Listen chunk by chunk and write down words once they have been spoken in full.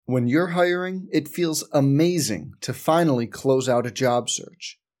When you're hiring, it feels amazing to finally close out a job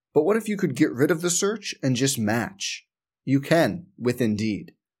search. But what if you could get rid of the search and just match? You can with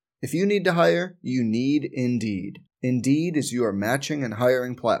Indeed. If you need to hire, you need Indeed. Indeed is your matching and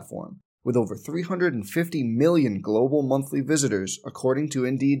hiring platform. With over 350 million global monthly visitors, according to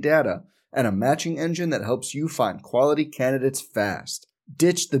Indeed data, and a matching engine that helps you find quality candidates fast.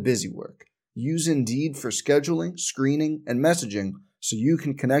 Ditch the busy work. Use Indeed for scheduling, screening, and messaging so you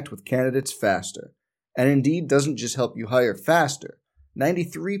can connect with candidates faster. And Indeed doesn't just help you hire faster.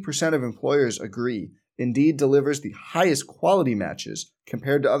 93% of employers agree Indeed delivers the highest quality matches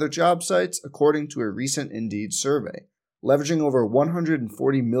compared to other job sites, according to a recent Indeed survey. Leveraging over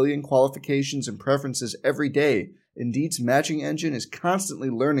 140 million qualifications and preferences every day, Indeed's matching engine is constantly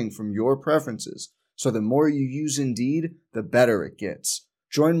learning from your preferences, so the more you use Indeed, the better it gets.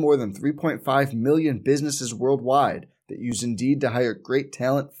 Join more than 3.5 million businesses worldwide that use Indeed to hire great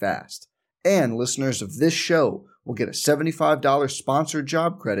talent fast. And listeners of this show will get a $75 sponsored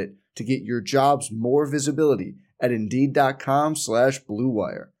job credit to get your jobs more visibility at Indeed.com/Blue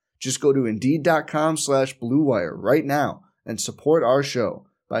Wire. Just go to Indeed.com/Blue Wire right now and support our show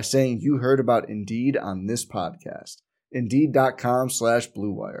by saying you heard about Indeed on this podcast.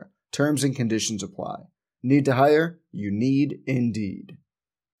 Indeed.com/Blue Wire. Terms and conditions apply. Need to hire? You need Indeed.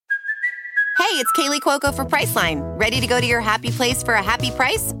 Hey, it's Kaylee Cuoco for Priceline. Ready to go to your happy place for a happy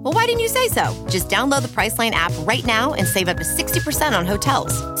price? Well, why didn't you say so? Just download the Priceline app right now and save up to 60% on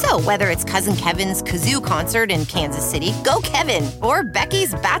hotels. So whether it's Cousin Kevin's Kazoo Concert in Kansas City, go Kevin, or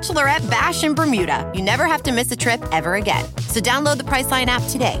Becky's Bachelorette Bash in Bermuda, you never have to miss a trip ever again. So download the Priceline app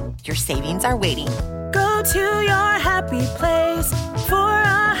today. Your savings are waiting. Go to your happy place for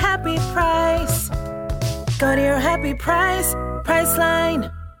a happy price. Go to your happy price,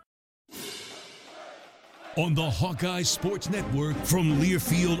 Priceline. On the Hawkeye Sports Network from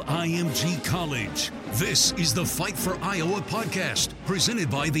Learfield IMG College, this is the Fight for Iowa podcast,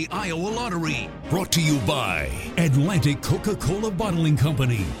 presented by the Iowa Lottery. Brought to you by Atlantic Coca-Cola Bottling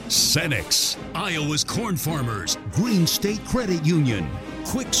Company, Cenex, Iowa's Corn Farmers, Green State Credit Union,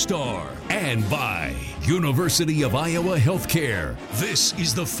 Quick Star, and by University of Iowa Healthcare. This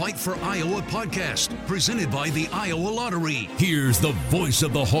is the Fight for Iowa podcast, presented by the Iowa Lottery. Here's the voice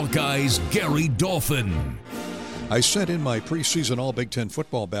of the Hawkeyes, Gary Dolphin. I sent in my preseason All-Big Ten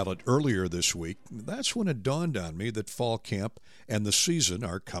football ballot earlier this week. That's when it dawned on me that fall camp and the season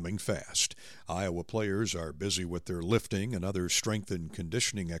are coming fast. Iowa players are busy with their lifting and other strength and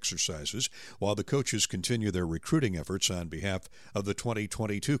conditioning exercises, while the coaches continue their recruiting efforts on behalf of the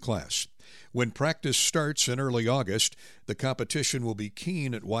 2022 class. When practice starts in early August, the competition will be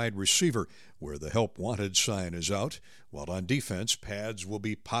keen at wide receiver, where the help wanted sign is out, while on defense, pads will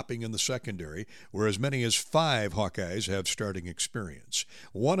be popping in the secondary, where as many as 5 Hawkeyes have starting experience.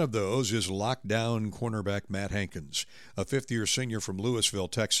 One of those is lockdown cornerback Matt Hankins, a fifth-year senior from Louisville,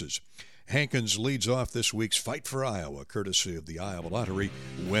 Texas. Hankins leads off this week's Fight for Iowa, courtesy of the Iowa Lottery,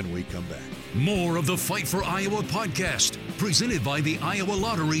 when we come back. More of the Fight for Iowa podcast, presented by the Iowa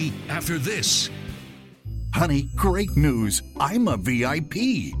Lottery, after this. Honey, great news. I'm a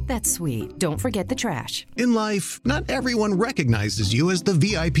VIP. That's sweet. Don't forget the trash. In life, not everyone recognizes you as the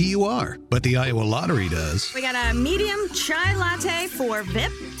VIP you are, but the Iowa Lottery does. We got a medium chai latte for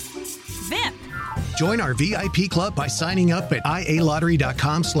VIP. VIP. Join our VIP club by signing up at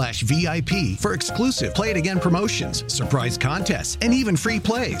ialottery.com/VIP for exclusive Play It Again promotions, surprise contests, and even free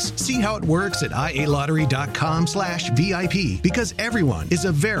plays. See how it works at ialottery.com/VIP, because everyone is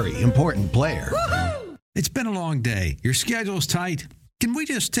a very important player. Woo-hoo! It's been a long day. Your schedule's tight. Can we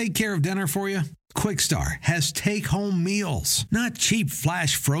just take care of dinner for you? Quick Star has take-home meals, not cheap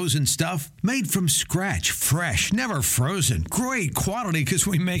flash frozen stuff. Made from scratch, fresh, never frozen. Great quality because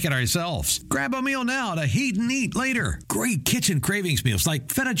we make it ourselves. Grab a meal now to heat and eat later. Great kitchen cravings meals like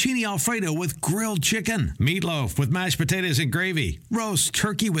fettuccine Alfredo with grilled chicken, meatloaf with mashed potatoes and gravy, roast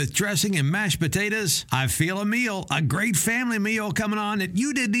turkey with dressing and mashed potatoes. I feel a meal, a great family meal coming on that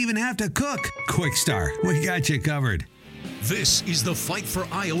you didn't even have to cook. Quick Star, we got you covered. This is the Fight for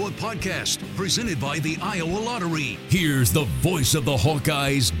Iowa podcast, presented by the Iowa Lottery. Here's the voice of the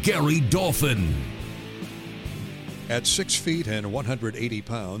Hawkeyes, Gary Dolphin. At 6 feet and 180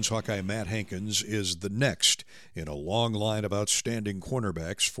 pounds, Hawkeye Matt Hankins is the next in a long line of outstanding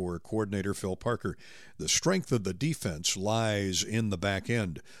cornerbacks for coordinator Phil Parker. The strength of the defense lies in the back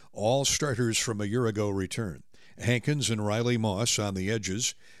end. All starters from a year ago return. Hankins and Riley Moss on the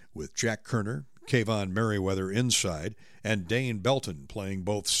edges, with Jack Kerner, Kayvon Merriweather inside, and Dane Belton playing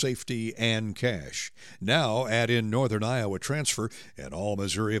both safety and cash. Now add in Northern Iowa transfer and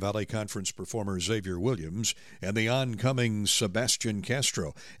All-Missouri Valley Conference performer Xavier Williams and the oncoming Sebastian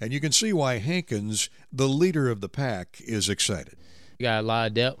Castro. And you can see why Hankins, the leader of the pack, is excited. We got a lot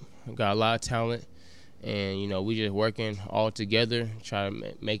of depth, we got a lot of talent, and, we just working all together, try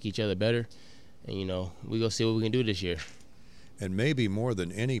to make each other better. And, we going to see what we can do this year. And maybe more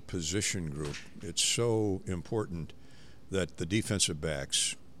than any position group, it's so important that the defensive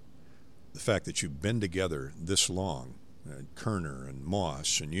backs, the fact that you've been together this long, Kerner and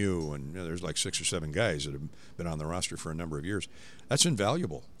Moss and you, and there's like 6 or 7 guys that have been on the roster for a number of years, that's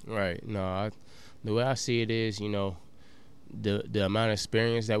invaluable. Right. No, the way I see it is, the amount of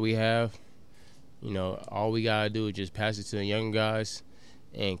experience that we have, all we got to do is just pass it to the young guys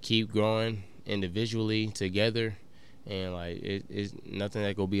and keep growing individually together. And, it's nothing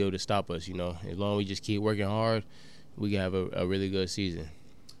that will be able to stop us, As long as we just keep working hard, we can have a really good season.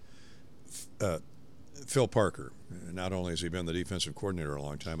 Phil Parker, not only has he been the defensive coordinator a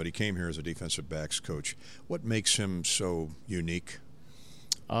long time, but he came here as a defensive backs coach. What makes him so unique?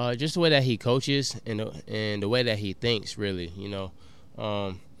 Just the way that he coaches and the way that he thinks, really.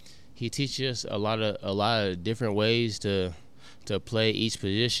 He teaches us a lot of different ways to play each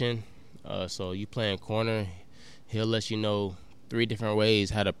position. So you play in corner, he'll let you know 3 different ways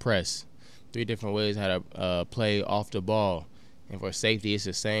how to press, 3 different ways how to play off the ball. And for safety, it's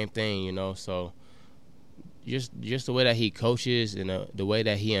the same thing, So just the way that he coaches and the way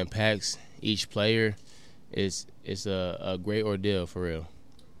that he impacts each player is a great ordeal for real.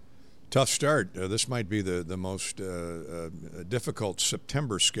 Tough start. This might be the most difficult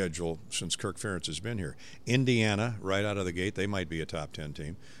September schedule since Kirk Ferentz has been here. Indiana, right out of the gate, they might be a top 10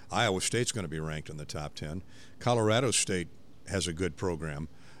 team. Iowa State's going to be ranked in the top 10. Colorado State has a good program.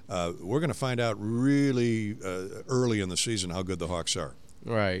 We're going to find out really early in the season how good the Hawks are.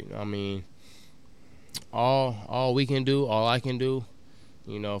 Right. I mean, all we can do, all I can do,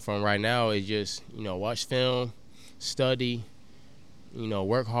 from right now is just, watch film, study,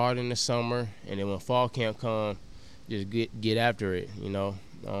 work hard in the summer, and then when fall camp comes, just get after it,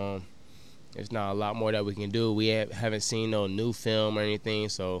 There's not a lot more that we can do. We haven't seen no new film or anything,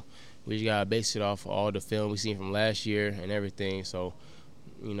 so we just got to base it off all the film we seen from last year and everything. So,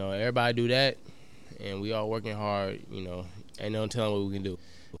 everybody do that, and we all working hard, ain't no telling what we can do.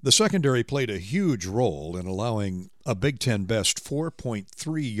 The secondary played a huge role in allowing a Big Ten best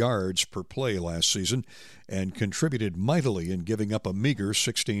 4.3 yards per play last season and contributed mightily in giving up a meager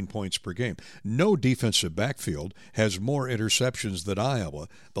 16 points per game. No defensive backfield has more interceptions than Iowa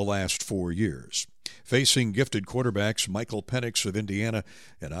the last 4 years. Facing gifted quarterbacks Michael Penix of Indiana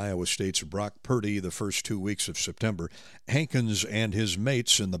and Iowa State's Brock Purdy the first 2 weeks of September, Hankins and his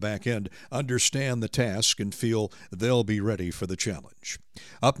mates in the back end understand the task and feel they'll be ready for the challenge.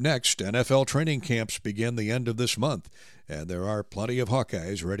 Up next, NFL training camps begin the end of this month, and there are plenty of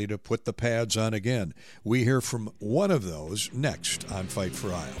Hawkeyes ready to put the pads on again. We hear from one of those next on Fight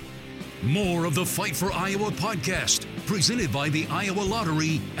for Iowa. More of the Fight for Iowa podcast, presented by the Iowa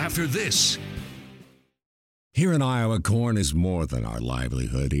Lottery, after this. Here in Iowa, corn is more than our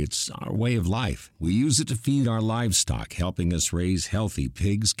livelihood. It's our way of life. We use it to feed our livestock, helping us raise healthy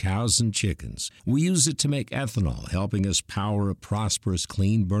pigs, cows, and chickens. We use it to make ethanol, helping us power a prosperous,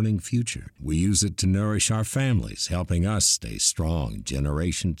 clean-burning future. We use it to nourish our families, helping us stay strong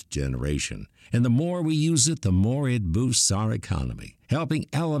generation to generation. And the more we use it, the more it boosts our economy, helping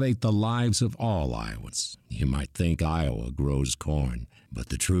elevate the lives of all Iowans. You might think Iowa grows corn, but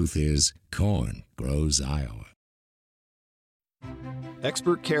the truth is, corn grows Iowa.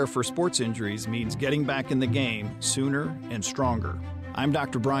 Expert care for sports injuries means getting back in the game sooner and stronger. I'm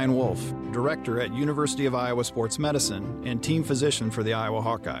Dr. Brian Wolf, Director at University of Iowa Sports Medicine and Team Physician for the Iowa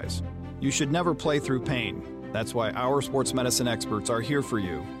Hawkeyes. You should never play through pain. That's why our sports medicine experts are here for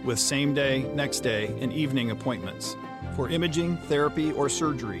you with same-day, next-day, and evening appointments. For imaging, therapy, or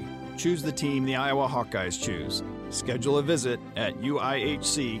surgery, choose the team the Iowa Hawkeyes choose. Schedule a visit at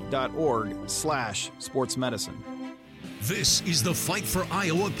uihc.org/sportsmedicine. This is the Fight for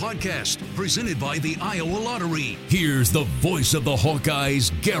Iowa podcast, presented by the Iowa Lottery. Here's the voice of the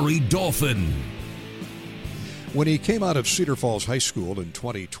Hawkeyes, Gary Dolphin. When he came out of Cedar Falls High School in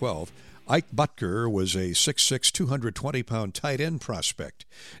 2012, Ike Boettger was a 6'6", 220-pound tight end prospect.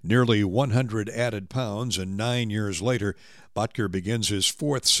 Nearly 100 added pounds, and 9 years later, Boettger begins his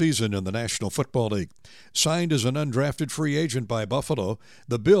 4th season in the National Football League. Signed as an undrafted free agent by Buffalo,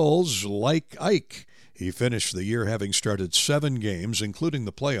 the Bills like Ike. He finished the year having started 7 games, including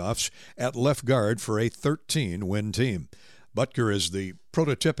the playoffs, at left guard for a 13-win team. Boettger is the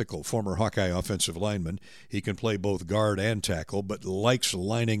prototypical former Hawkeye offensive lineman. He can play both guard and tackle, but likes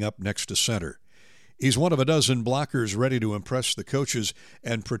lining up next to center. He's one of a dozen blockers ready to impress the coaches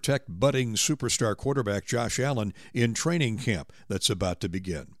and protect budding superstar quarterback Josh Allen in training camp that's about to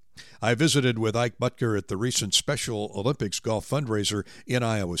begin. I visited with Ike Boettger at the recent Special Olympics golf fundraiser in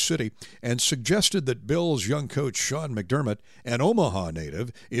Iowa City and suggested that Bills' young coach Sean McDermott, an Omaha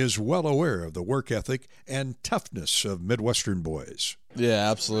native, is well aware of the work ethic and toughness of Midwestern boys. Yeah,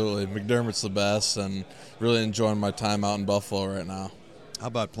 absolutely. McDermott's the best, and really enjoying my time out in Buffalo right now. How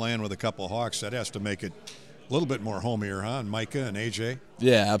about playing with a couple of Hawks? That has to make it a little bit more homier, huh? And Micah and AJ?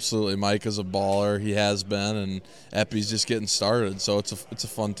 Yeah, absolutely. Micah's a baller. He has been, and Epi's just getting started. So it's a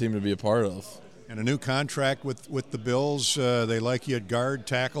fun team to be a part of. And a new contract with the Bills. They like you at guard,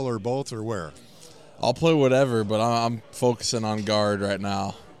 tackle, or both, or where? I'll play whatever, but I'm focusing on guard right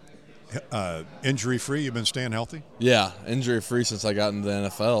now. Injury-free? You've been staying healthy? Yeah, injury-free since I got into the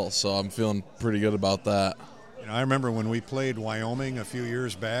NFL, so I'm feeling pretty good about that. You know, I remember when we played Wyoming a few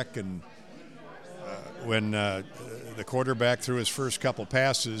years back, and when the quarterback threw his first couple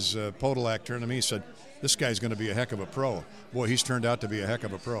passes, Podolak turned to me and said, "This guy's going to be a heck of a pro." Boy, he's turned out to be a heck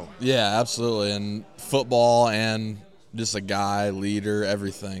of a pro. Yeah, absolutely. And football and just a guy, leader,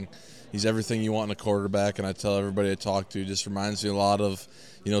 everything. He's everything you want in a quarterback, and I tell everybody I talk to, just reminds me a lot of,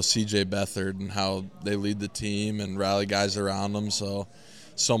 C.J. Beathard and how they lead the team and rally guys around them. So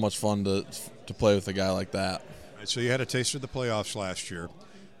much fun to play with a guy like that. All right, so you had a taste of the playoffs last year.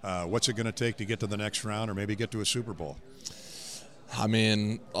 What's it going to take to get to the next round or maybe get to a Super Bowl? I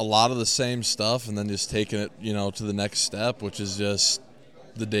mean, a lot of the same stuff, and then just taking it, to the next step, which is just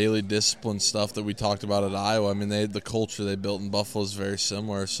the daily discipline stuff that we talked about at Iowa. I mean, the culture they built in Buffalo is very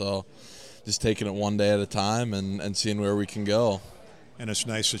similar, so just taking it one day at a time and seeing where we can go. And it's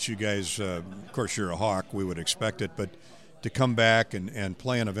nice that you guys, of course, you're a Hawk, we would expect it, but to come back and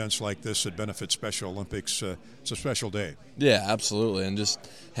play in events like this that benefit Special Olympics, it's a special day. Yeah, absolutely, and just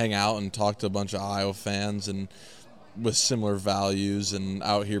hang out and talk to a bunch of Iowa fans and with similar values and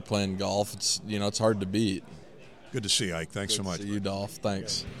out here playing golf. It's hard to beat. Good to see you, Ike. Thanks so much. Good to see you, Dolph.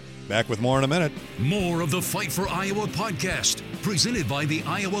 Thanks. Back with more in a minute. More of the Fight for Iowa podcast, presented by the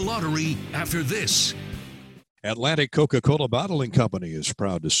Iowa Lottery, after this. Atlantic Coca-Cola Bottling Company is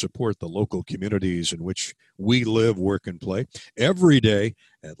proud to support the local communities in which we live, work, and play. Every day,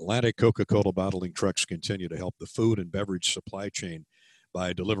 Atlantic Coca-Cola bottling trucks continue to help the food and beverage supply chain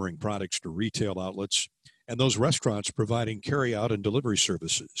by delivering products to retail outlets and those restaurants providing carry-out and delivery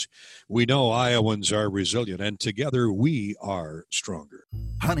services. We know Iowans are resilient, and together we are stronger.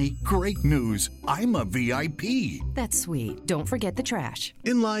 Honey, great news. I'm a VIP. That's sweet. Don't forget the trash.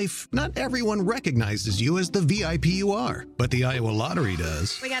 In life, not everyone recognizes you as the VIP you are, but the Iowa Lottery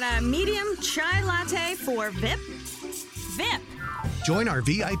does. We got a medium chai latte for VIP. VIP. Join our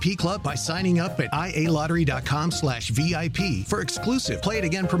VIP club by signing up at ialottery.com/VIP for exclusive Play It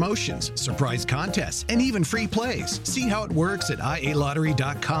Again promotions, surprise contests, and even free plays. See how it works at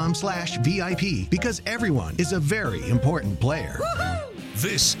ialottery.com/VIP, because everyone is a very important player. Woo-hoo!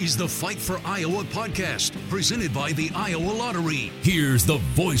 This is the Fight for Iowa podcast, presented by the Iowa Lottery. Here's the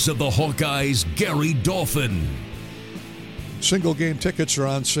voice of the Hawkeyes, Gary Dolphin. Single game tickets are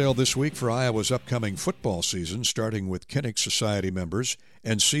on sale this week for Iowa's upcoming football season, starting with Kinnick Society members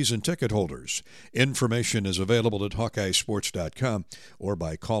and season ticket holders. Information is available at HawkeyeSports.com or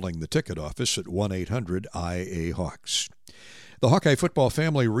by calling the ticket office at 1-800-IA-HAWKS. The Hawkeye football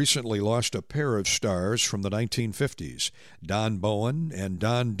family recently lost a pair of stars from the 1950s. Don Bowen and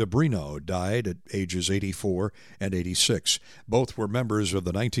Don DeBrino died at ages 84 and 86. Both were members of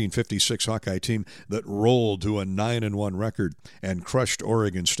the 1956 Hawkeye team that rolled to a 9-1 record and crushed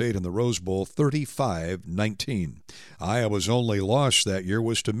Oregon State in the Rose Bowl 35-19. Iowa's only loss that year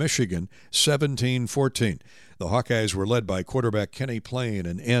was to Michigan, 17-14. The Hawkeyes were led by quarterback Kenny Payne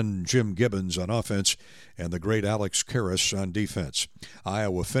and end Jim Gibbons on offense and the great Alex Karras on defense.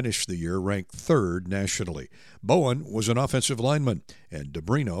 Iowa finished the year ranked third nationally. Bowen was an offensive lineman and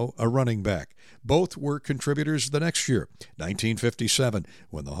DeBrino a running back. Both were contributors the next year, 1957,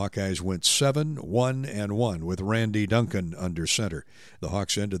 when the Hawkeyes went 7-1-1 with Randy Duncan under center. The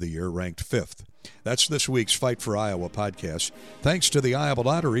Hawks ended the year ranked fifth. That's this week's Fight for Iowa podcast. Thanks to the Iowa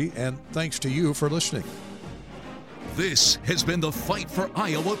Lottery, and thanks to you for listening. This has been the Fight for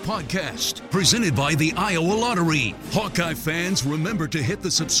Iowa podcast, presented by the Iowa Lottery. Hawkeye fans, remember to hit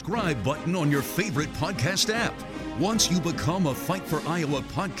the subscribe button on your favorite podcast app. Once you become a Fight for Iowa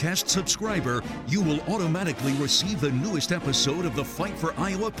podcast subscriber, you will automatically receive the newest episode of the Fight for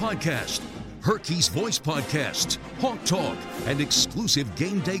Iowa podcast, Herky's Voice podcast, Hawk Talk, and exclusive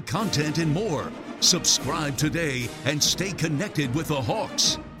game day content and more. Subscribe today and stay connected with the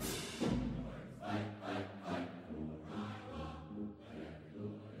Hawks.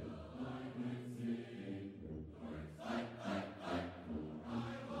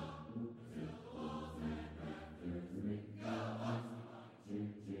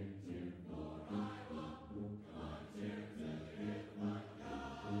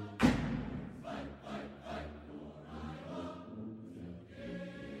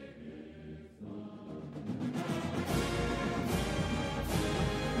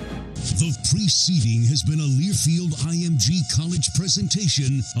 The preceding has been a Learfield IMG College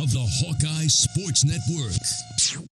presentation of the Hawkeye Sports Network.